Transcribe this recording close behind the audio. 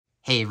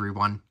Hey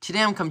everyone,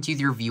 today I'm coming to you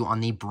with a review on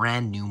the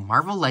brand new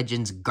Marvel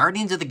Legends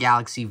Guardians of the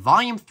Galaxy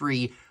Volume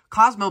 3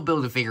 Cosmo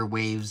Build-A-Figure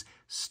Waves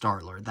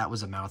Star-Lord. That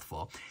was a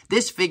mouthful.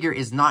 This figure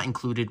is not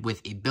included with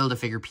a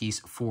Build-A-Figure piece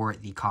for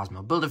the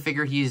Cosmo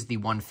Build-A-Figure. He is the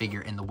one figure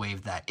in the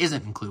wave that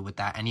isn't included with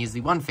that, and he is the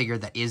one figure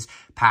that is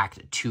packed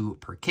 2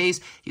 per case.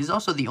 He's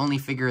also the only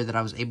figure that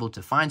I was able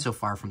to find so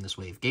far from this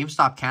wave.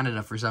 GameStop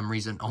Canada, for some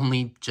reason,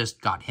 only just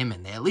got him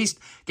in. They at least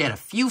get a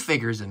few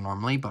figures in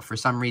normally, but for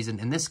some reason,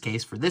 in this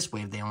case, for this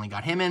wave, they only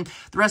got him in.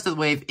 The rest of the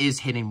wave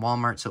is hitting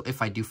Walmart, so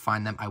if I do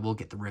find them, I will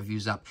get the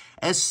reviews up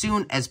as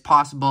soon as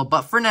possible.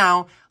 But for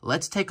now,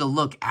 let's take a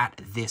look at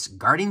this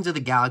Guardians of the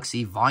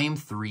Galaxy Volume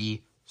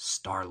 3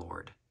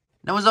 Star-Lord.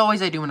 Now, as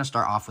always, I do want to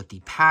start off with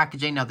the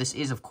packaging. Now, this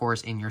is, of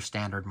course, in your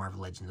standard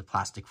Marvel Legends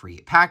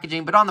plastic-free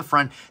packaging, but on the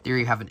front, there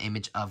you have an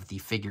image of the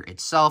figure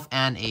itself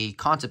and a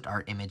concept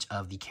art image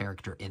of the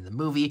character in the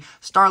movie.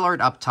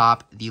 Star-Lord up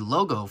top, the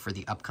logo for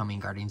the upcoming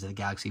Guardians of the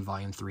Galaxy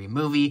Volume 3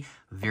 movie.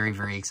 Very,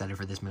 very excited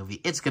for this movie.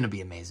 It's going to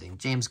be amazing.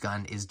 James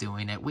Gunn is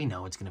doing it. We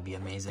know it's going to be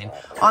amazing.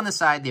 On the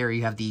side there,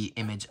 you have the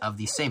image of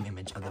the same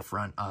image of the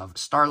front of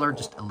Star-Lord,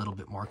 just a little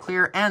bit more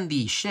clear, and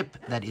the ship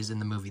that is in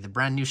the movie, the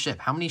brand new ship.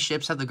 How many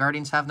ships have the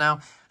Guardians have now?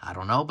 I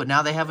don't know, but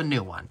now they have a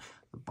new one.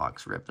 The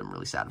box ripped. I'm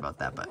really sad about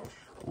that, but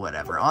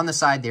whatever. On the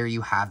side there,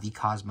 you have the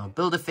Cosmo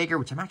Build-A-Figure,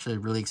 which I'm actually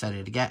really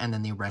excited to get, and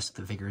then the rest of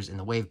the figures in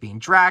the wave being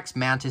Drax,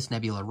 Mantis,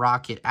 Nebula,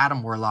 Rocket,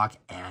 Adam Warlock,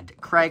 and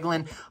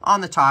Kraglin. On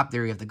the top,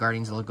 there you have the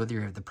Guardians logo. There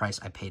you have the price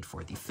I paid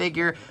for the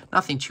figure.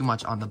 Nothing too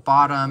much on the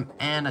bottom,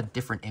 and a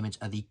different image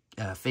of the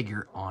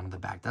figure on the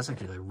back. That's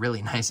actually a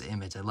really nice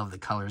image. I love the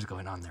colors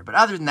going on there. But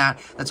other than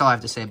that, that's all I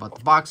have to say about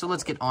the box. So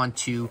let's get on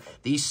to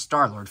the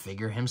Star-Lord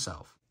figure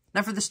himself.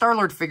 Now, for the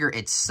Star-Lord figure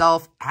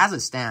itself, as it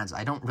stands,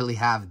 I don't really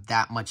have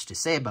that much to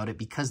say about it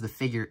because the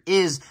figure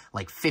is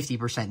like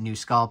 50% new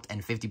sculpt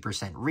and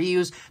 50%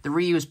 reuse, the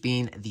reuse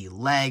being the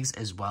legs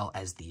as well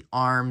as the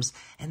arms,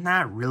 and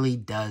that really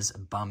does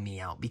bum me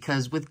out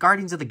because with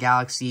Guardians of the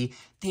Galaxy,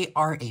 they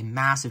are a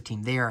massive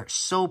team. They are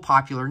so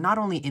popular, not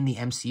only in the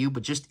MCU,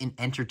 but just in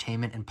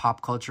entertainment and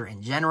pop culture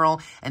in general,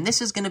 and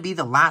this is going to be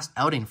the last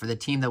outing for the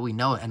team that we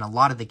know, and a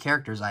lot of the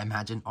characters, I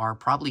imagine, are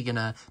probably going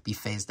to be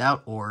phased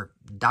out or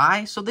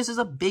die, so this is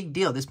a big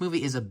deal. This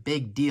movie is a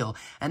big deal,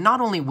 and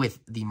not only with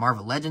the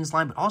Marvel Legends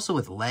line, but also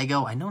with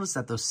Lego. I noticed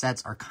that those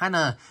sets are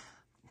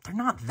they're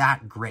not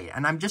that great,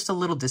 and I'm just a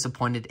little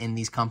disappointed in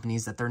these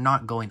companies that they're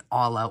not going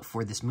all out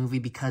for this movie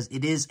because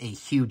it is a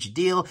huge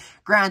deal.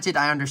 Granted,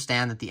 I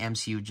understand that the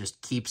MCU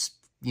just keeps,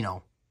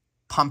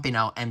 pumping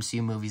out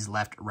MCU movies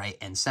left, right,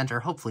 and center.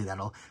 Hopefully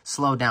that'll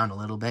slow down a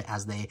little bit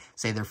as they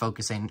say they're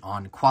focusing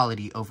on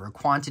quality over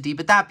quantity.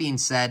 But that being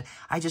said,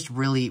 I just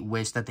really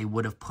wish that they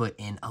would have put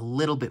in a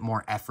little bit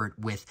more effort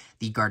with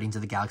the Guardians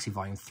of the Galaxy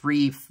Volume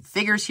 3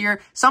 figures here.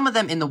 Some of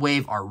them in the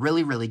wave are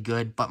really, really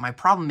good, but my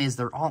problem is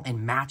they're all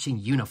in matching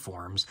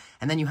uniforms.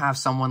 And then you have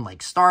someone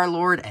like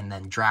Star-Lord and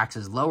then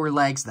Drax's lower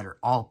legs that are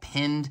all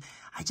pinned.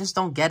 I just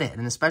don't get it.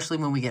 And especially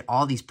when we get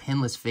all these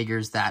pinless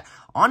figures that,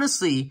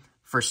 honestly,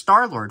 for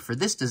Star-Lord, for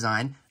this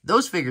design,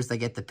 those figures that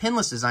get the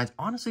pinless designs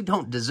honestly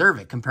don't deserve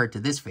it compared to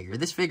this figure.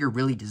 This figure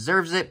really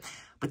deserves it.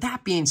 But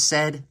that being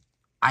said,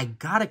 I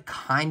gotta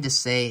kind of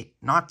say,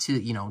 not to,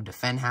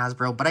 defend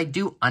Hasbro, but I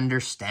do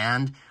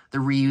understand the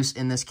reuse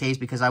in this case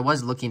because I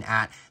was looking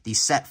at the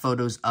set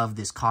photos of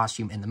this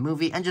costume in the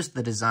movie and just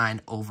the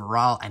design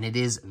overall, and it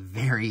is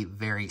very,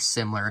 very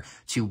similar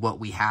to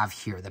what we have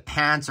here. The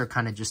pants are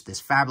kind of just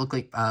this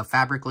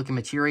fabric-looking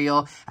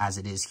material as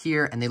it is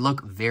here, and they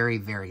look very,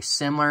 very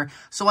similar.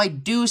 So I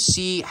do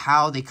see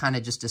how they kind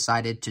of just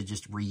decided to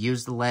just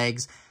reuse the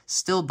legs.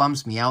 Still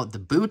bums me out. The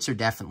boots are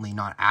definitely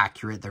not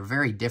accurate. They're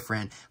very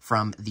different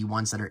from the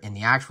ones that are in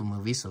the actual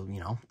movie. So,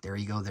 there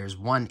you go. There's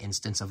one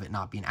instance of it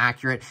not being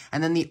accurate.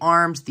 And then the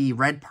arms, the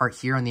red part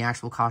here on the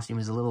actual costume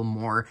is a little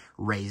more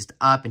raised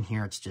up. And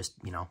here it's just,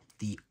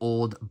 the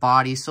old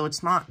body. So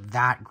it's not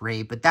that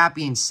great. But that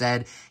being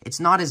said, it's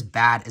not as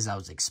bad as I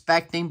was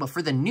expecting. But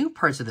for the new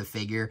parts of the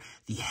figure,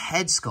 the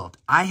head sculpt,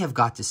 I have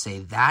got to say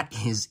that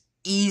is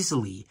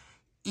easily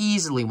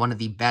one of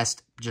the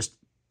best just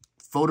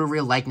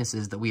photoreal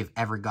likenesses that we have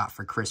ever got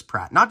for Chris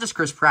Pratt. Not just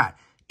Chris Pratt,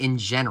 in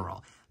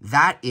general.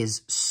 That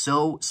is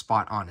so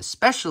spot on,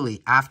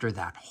 especially after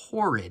that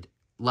horrid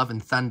Love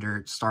and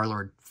Thunder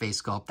Star-Lord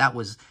face sculpt. That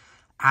was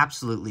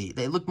absolutely,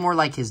 they looked more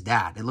like his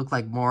dad. It looked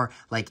like more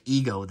like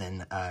Ego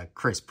than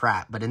Chris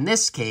Pratt. But in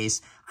this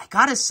case, I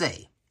gotta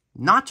say,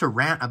 not to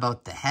rant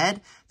about the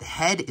head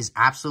is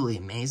absolutely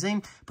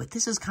amazing, but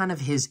this is kind of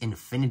his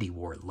Infinity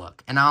War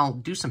look. And I'll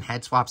do some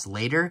head swaps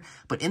later,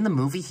 but in the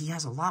movie, he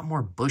has a lot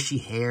more bushy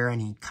hair, and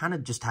he kind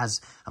of just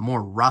has a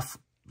more rough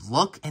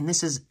look, and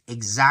this is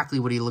exactly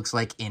what he looks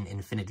like in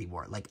Infinity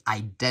War, like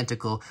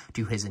identical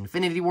to his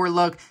Infinity War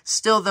look.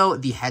 Still, though,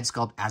 the head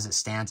sculpt as it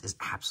stands is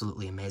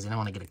absolutely amazing. I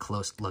want to get a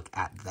close look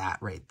at that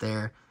right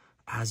there.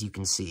 As you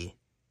can see,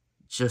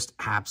 just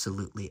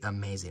absolutely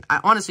amazing.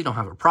 I honestly don't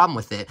have a problem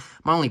with it.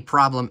 My only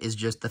problem is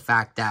just the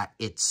fact that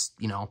it's,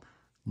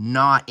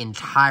 not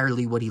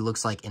entirely what he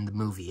looks like in the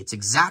movie. It's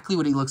exactly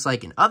what he looks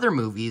like in other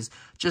movies,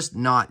 just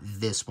not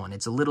this one.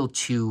 It's a little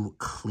too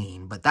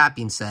clean. But that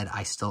being said,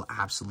 I still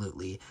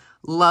absolutely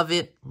love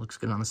it. Looks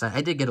good on the side.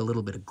 I did get a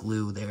little bit of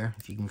glue there,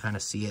 if you can kind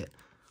of see it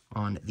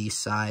on the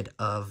side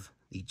of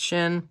the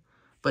chin,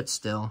 but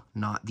still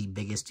not the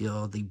biggest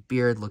deal. The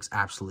beard looks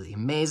absolutely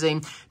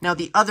amazing. Now,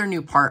 the other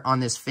new part on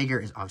this figure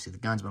is obviously the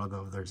guns, but I'll go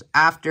over those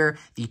after.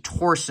 The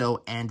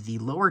torso and the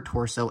lower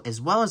torso, as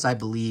well as, I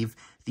believe,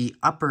 the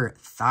upper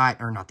thigh,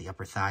 or not the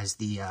upper thighs,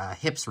 the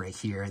hips right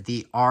here,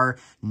 they are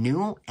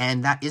new,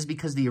 and that is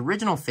because the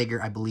original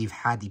figure, I believe,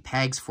 had the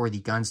pegs for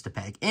the guns to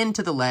peg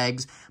into the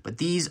legs, but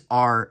these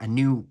are a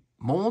new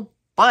mold.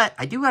 But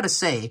I do gotta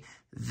say,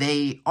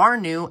 they are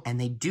new, and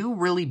they do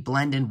really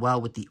blend in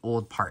well with the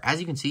old part. As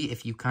you can see,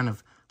 if you kind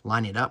of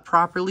line it up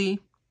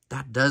properly,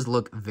 that does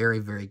look very,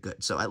 very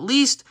good. So at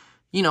least,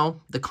 you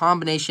know, the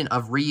combination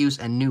of reuse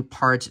and new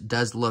parts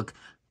does look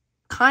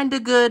kind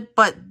of good,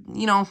 but,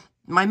 you know,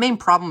 my main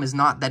problem is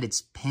not that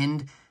it's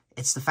pinned,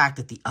 it's the fact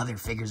that the other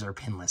figures are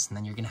pinless, and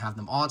then you're going to have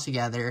them all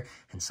together,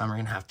 and some are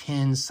going to have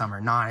pins, some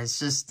are not. It's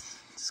just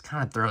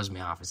kind of throws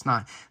me off. It's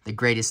not the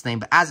greatest thing,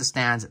 but as it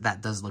stands,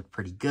 that does look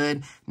pretty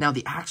good. Now,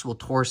 the actual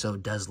torso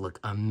does look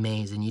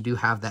amazing. You do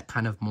have that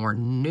kind of more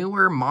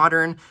newer,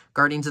 modern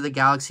Guardians of the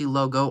Galaxy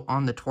logo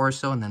on the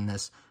torso, and then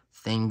this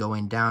thing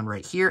going down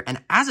right here.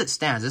 And as it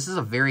stands, this is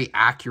a very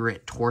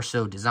accurate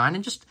torso design,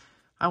 and just,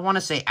 I want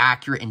to say,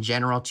 accurate in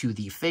general to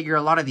the figure.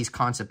 A lot of these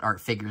concept art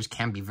figures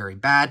can be very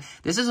bad.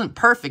 This isn't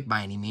perfect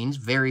by any means.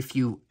 Very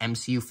few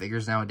MCU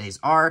figures nowadays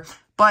are,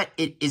 but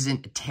it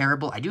isn't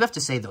terrible. I do have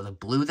to say, though, the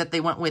blue that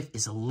they went with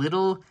is a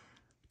little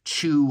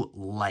too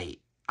light.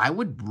 I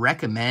would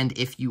recommend,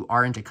 if you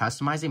are into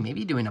customizing,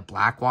 maybe doing a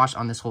black wash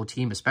on this whole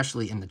team,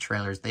 especially in the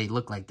trailers. They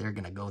look like they're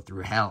going to go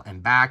through hell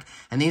and back,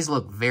 and these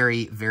look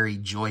very, very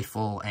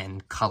joyful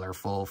and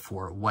colorful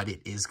for what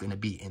it is going to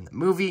be in the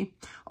movie.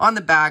 On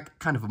the back,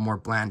 kind of a more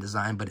bland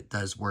design, but it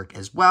does work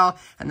as well,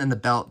 and then the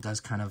belt does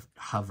kind of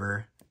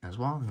hover as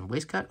well. And the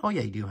waist cut, oh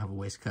yeah, you do have a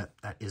waist cut.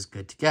 That is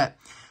good to get.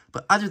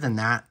 But other than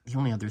that, the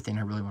only other thing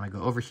I really want to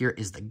go over here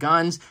is the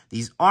guns.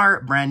 These are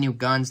brand new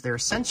guns. They're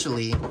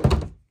essentially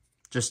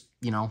just,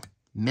 you know,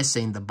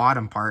 missing the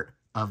bottom part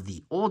of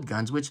the old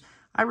guns, which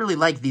I really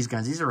like these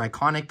guns. These are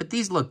iconic, but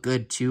these look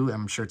good too.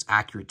 I'm sure it's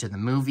accurate to the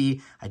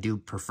movie. I do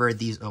prefer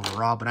these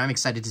overall, but I'm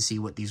excited to see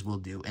what these will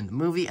do in the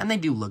movie, and they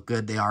do look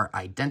good. They are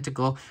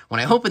identical.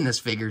 When I opened this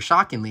figure,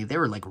 shockingly, they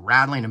were like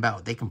rattling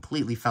about. They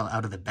completely fell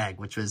out of the bag,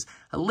 which was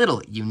a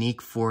little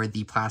unique for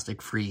the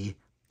plastic-free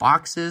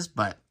boxes,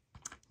 but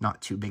not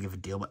too big of a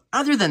deal. But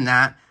other than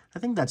that, I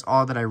think that's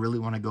all that I really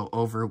want to go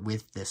over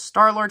with this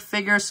Star-Lord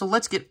figure, so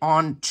let's get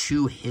on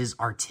to his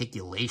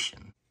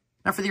articulation.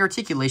 Now, for the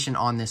articulation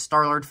on this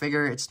Star-Lord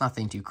figure, it's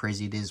nothing too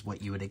crazy. It is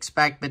what you would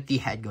expect, but the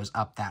head goes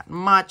up that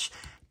much,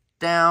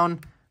 down,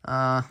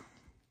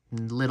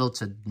 little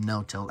to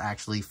no tilt,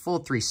 actually, full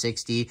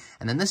 360,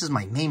 and then this is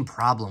my main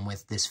problem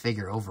with this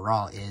figure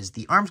overall, is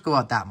the arms go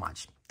out that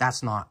much.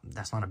 That's not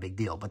a big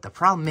deal, but the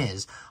problem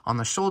is, on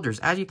the shoulders,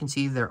 as you can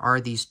see, there are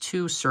these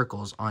two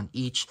circles on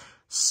each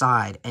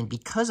side, and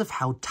because of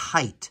how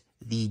tight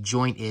the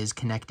joint is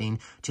connecting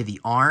to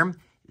the arm,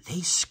 they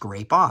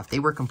scrape off. They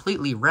were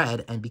completely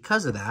red, and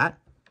because of that,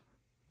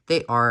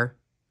 they are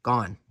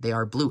gone. They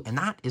are blue, and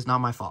that is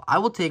not my fault. I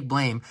will take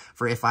blame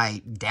for if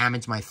I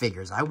damage my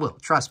figures. I will,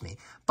 trust me.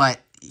 But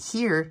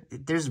here,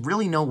 there's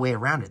really no way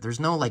around it. There's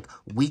no, like,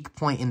 weak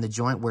point in the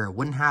joint where it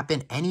wouldn't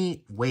happen.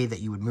 Any way that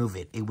you would move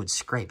it, it would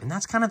scrape. And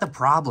that's kind of the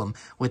problem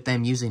with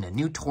them using a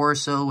new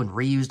torso and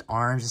reused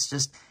arms. It's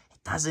just,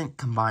 it doesn't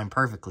combine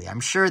perfectly. I'm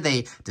sure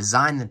they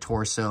designed the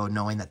torso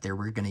knowing that they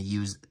were going to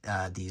use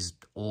these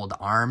old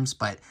arms,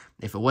 but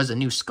if it was a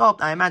new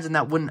sculpt, I imagine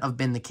that wouldn't have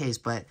been the case.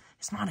 But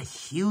it's not a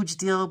huge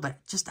deal,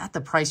 but just at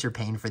the price you're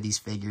paying for these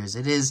figures,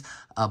 it is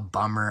a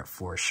bummer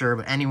for sure.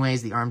 But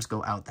anyways, the arms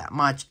go out that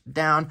much,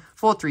 down,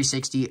 full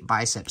 360,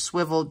 bicep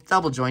swivel,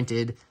 double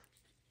jointed,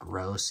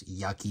 gross,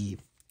 yucky,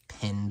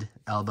 pinned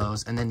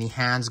elbows, and then the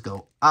hands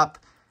go up,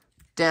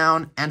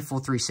 down, and full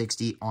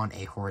 360 on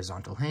a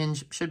horizontal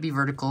hinge. Should be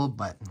vertical,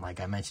 but like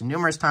I mentioned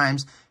numerous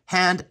times,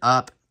 hand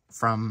up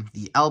from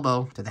the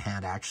elbow to the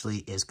hand actually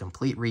is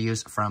complete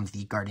reuse from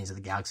the Guardians of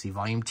the Galaxy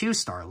Volume 2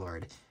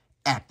 Star-Lord.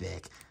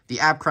 Epic.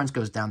 The ab crunch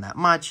goes down that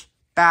much,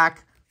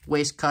 back,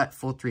 waist cut,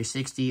 full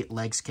 360,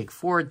 legs kick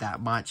forward that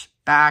much,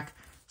 back,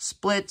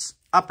 splits,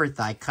 upper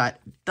thigh cut,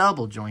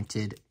 double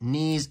jointed,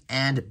 knees,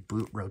 and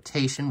boot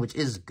rotation, which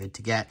is good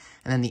to get.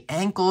 And then the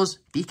ankles,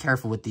 be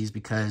careful with these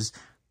because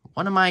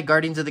one of my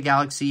Guardians of the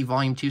Galaxy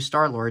Volume 2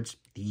 Star-Lords,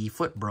 the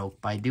foot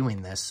broke by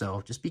doing this,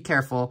 so just be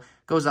careful.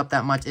 Goes up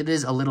that much. It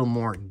is a little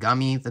more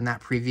gummy than that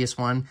previous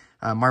one.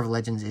 Marvel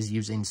Legends is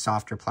using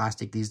softer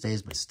plastic these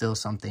days, but still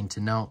something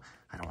to note.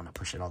 I don't want to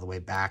push it all the way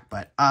back,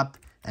 but up,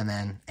 and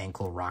then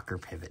ankle rocker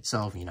pivot.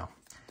 So, you know,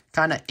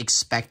 kind of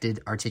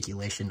expected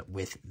articulation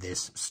with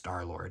this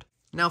Star-Lord.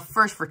 Now,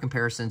 first for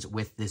comparisons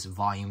with this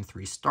Volume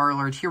 3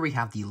 Star-Lord, here we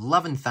have the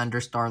Love and Thunder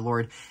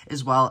Star-Lord,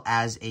 as well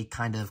as a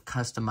kind of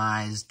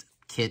customized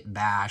Kit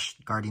Bash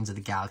Guardians of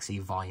the Galaxy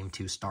Volume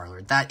 2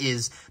 Star-Lord. That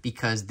is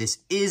because this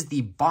is the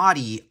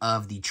body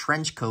of the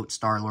trench coat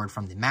Star-Lord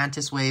from the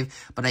Mantis wave,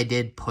 but I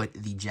did put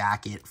the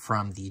jacket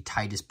from the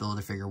Titus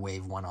Build-A-Figure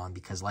wave one on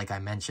because, like I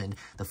mentioned,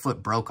 the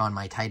foot broke on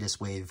my Titus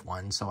wave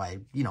one, so I,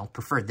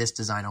 preferred this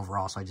design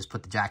overall, so I just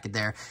put the jacket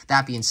there.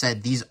 That being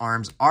said, these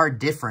arms are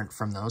different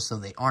from those, so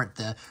they aren't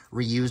the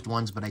reused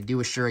ones, but I do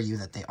assure you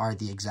that they are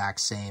the exact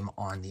same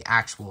on the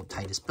actual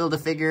Titus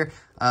Build-A-Figure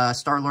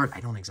Star-Lord. I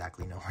don't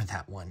exactly know where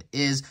that one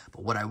is,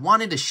 but what I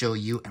wanted to show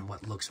you and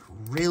what looks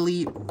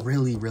really,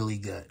 really, really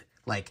good,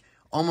 like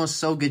almost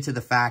so good to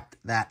the fact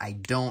that I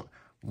don't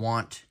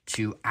want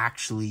to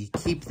actually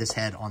keep this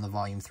head on the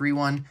Volume 3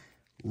 one.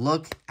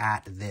 Look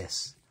at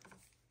this.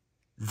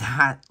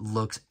 That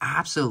looks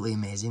absolutely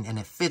amazing, and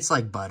it fits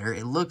like butter.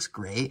 It looks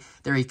great.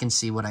 There you can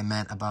see what I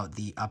meant about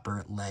the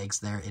upper legs.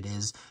 There it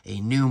is, a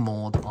new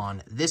mold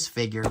on this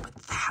figure, but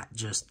that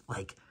just,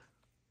 like,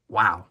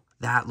 wow.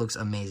 That looks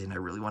amazing. I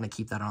really want to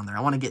keep that on there.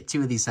 I want to get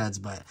 2 of these heads,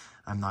 but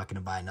I'm not going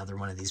to buy another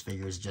one of these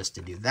figures just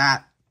to do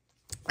that.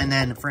 And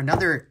then for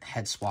another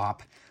head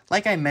swap,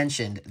 like I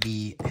mentioned,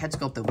 the head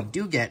sculpt that we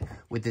do get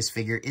with this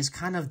figure is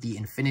kind of the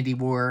Infinity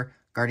War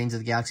Guardians of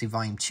the Galaxy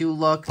Volume 2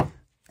 look.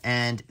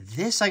 And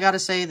this, I gotta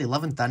say, the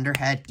Love and Thunder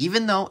head,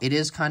 even though it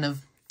is kind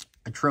of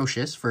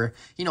atrocious for,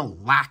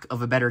 lack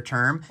of a better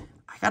term,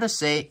 I gotta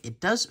say, it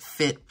does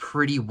fit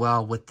pretty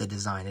well with the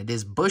design. It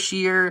is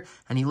bushier,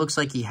 and he looks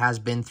like he has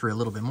been through a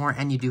little bit more,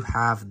 and you do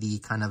have the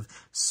kind of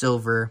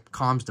silver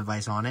comms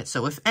device on it.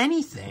 So if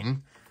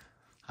anything,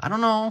 I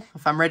don't know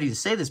if I'm ready to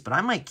say this, but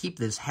I might keep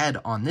this head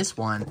on this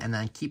one, and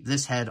then keep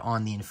this head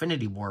on the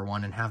Infinity War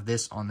one, and have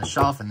this on the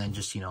shelf, and then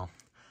just,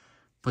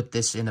 put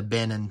this in a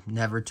bin and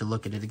never to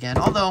look at it again.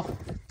 Although,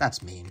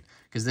 that's mean,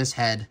 because this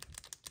head,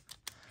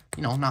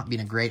 not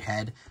being a great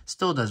head,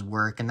 still does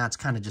work, and that's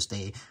kind of just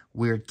a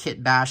weird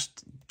Kit Bash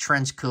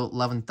trench coat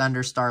Love and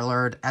Thunder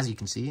Star-Lord. As you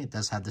can see, it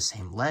does have the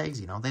same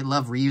legs. They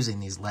love reusing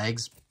these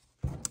legs.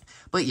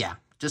 But yeah,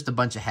 just a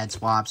bunch of head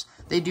swaps.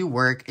 They do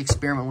work.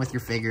 Experiment with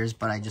your figures,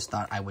 but I just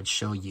thought I would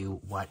show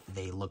you what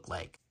they look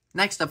like.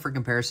 Next up for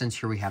comparisons,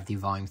 here we have the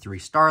Volume 3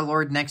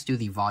 Star-Lord next to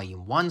the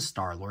Volume 1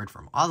 Star-Lord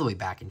from all the way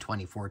back in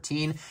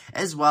 2014,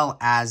 as well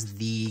as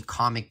the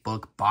comic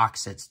book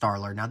box set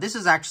Star-Lord. Now, this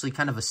is actually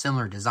kind of a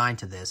similar design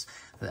to this.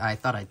 I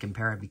thought I'd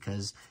compare it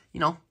because,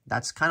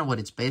 that's kind of what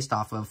it's based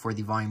off of for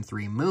the Volume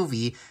 3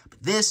 movie.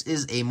 But this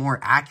is a more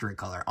accurate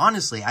color.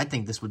 Honestly, I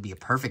think this would be a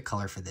perfect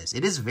color for this.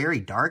 It is very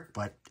dark,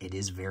 but it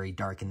is very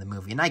dark in the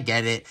movie. And I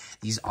get it.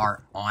 These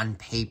are on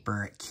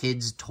paper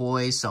kids'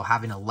 toys, so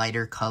having a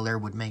lighter color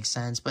would make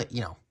sense. But,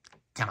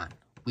 come on.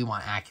 We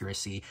want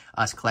accuracy,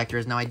 us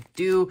collectors. Now, I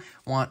do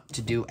want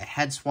to do a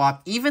head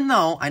swap, even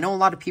though I know a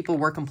lot of people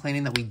were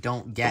complaining that we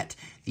don't get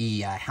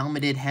the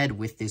helmeted head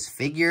with this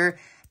figure.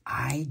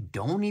 I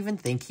don't even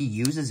think he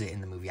uses it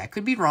in the movie. I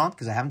could be wrong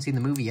because I haven't seen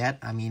the movie yet.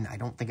 I mean, I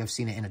don't think I've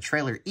seen it in a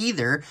trailer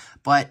either,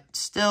 but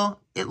still,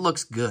 it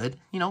looks good.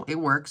 It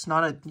works.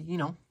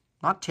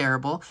 Not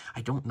terrible.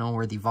 I don't know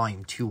where the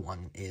Volume 2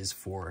 one is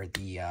for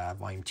the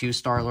Volume 2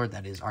 Star-Lord.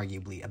 That is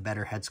arguably a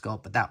better head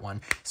sculpt, but that one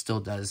still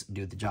does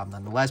do the job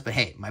nonetheless. But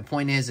hey, my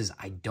point is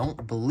I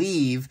don't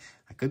believe,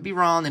 I could be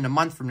wrong, in a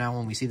month from now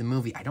when we see the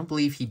movie, I don't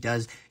believe he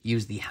does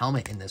use the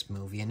helmet in this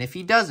movie. And if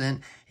he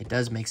doesn't, it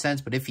does make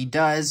sense. But if he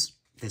does,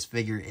 this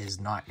figure is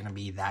not going to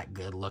be that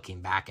good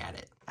looking back at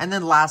it. And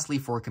then lastly,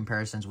 for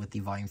comparisons with the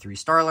Volume 3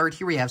 Star-Lord,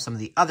 here we have some of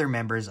the other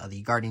members of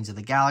the Guardians of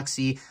the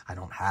Galaxy. I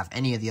don't have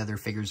any of the other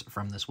figures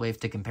from this wave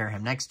to compare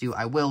him next to.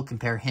 I will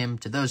compare him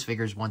to those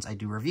figures once I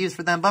do reviews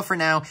for them. But for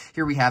now,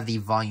 here we have the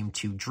Volume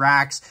 2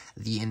 Drax,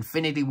 the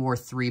Infinity War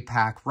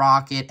 3-pack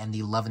Rocket, and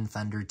the Love and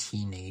Thunder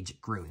Teenage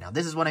Groot. Now,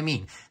 this is what I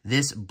mean.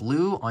 This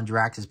blue on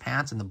Drax's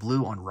pants and the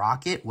blue on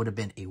Rocket would have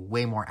been a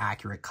way more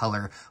accurate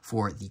color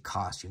for the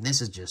costume. This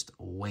is just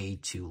way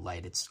too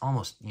light. It's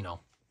almost,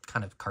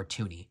 kind of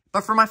cartoony.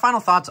 But for my final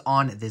thoughts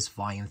on this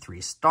Volume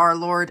 3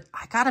 Star-Lord,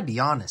 I gotta be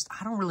honest,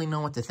 I don't really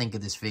know what to think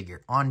of this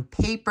figure. On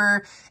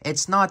paper,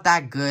 it's not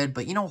that good,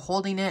 but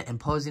holding it and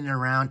posing it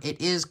around,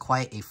 it is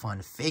quite a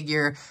fun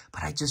figure,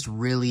 but I just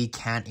really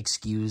can't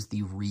excuse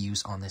the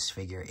reuse on this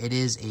figure. It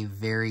is a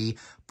very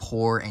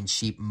poor and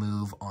cheap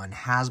move on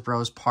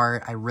Hasbro's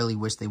part. I really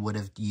wish they would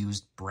have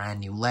used brand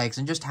new legs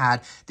and just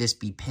had this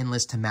be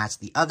pinless to match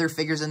the other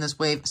figures in this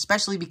wave,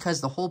 especially because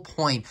the whole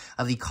point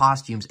of the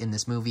costumes in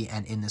this movie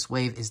and in this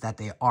wave is that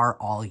they are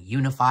all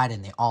unified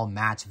and they all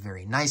match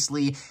very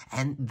nicely,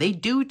 and they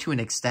do to an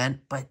extent,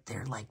 but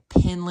they're like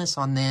pinless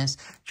on this.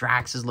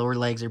 Drax's lower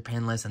legs are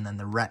pinless, and then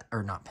the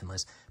not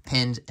pinless,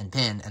 pinned and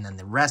pinned, and then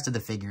the rest of the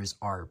figures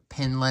are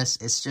pinless.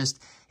 It's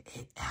just,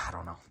 I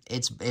don't know.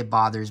 It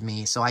bothers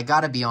me. So I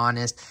gotta be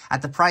honest,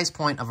 at the price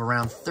point of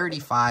around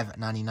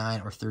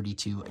 $35.99 or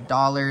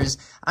 $32,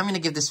 I'm gonna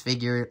give this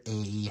figure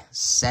a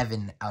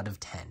 7 out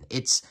of 10.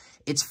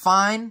 It's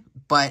fine,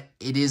 but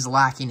it is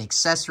lacking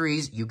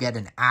accessories. You get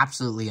an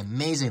absolutely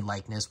amazing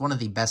likeness, one of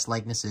the best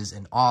likenesses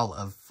in all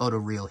of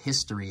photoreal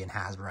history in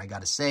Hasbro, I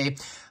gotta say.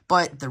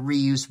 but the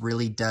reuse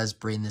really does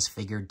bring this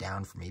figure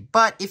down for me.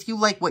 But if you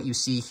like what you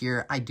see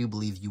here, I do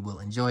believe you will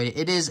enjoy it.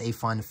 It is a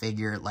fun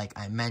figure, like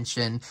I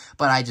mentioned,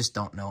 but I just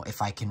don't know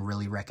if I can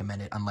really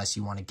recommend it unless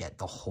you want to get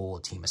the whole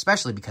team,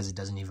 especially because it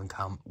doesn't even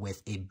come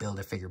with a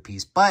Build-A-Figure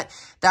piece. But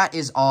that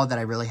is all that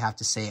I really have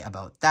to say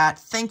about that.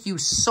 Thank you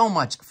so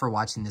much for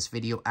watching this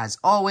video. As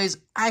always,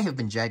 I have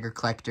been Jagger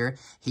Collector.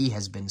 He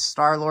has been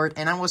Star-Lord,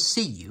 and I will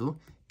see you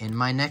in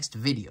my next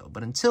video.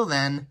 But until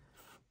then,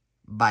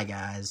 bye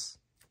guys.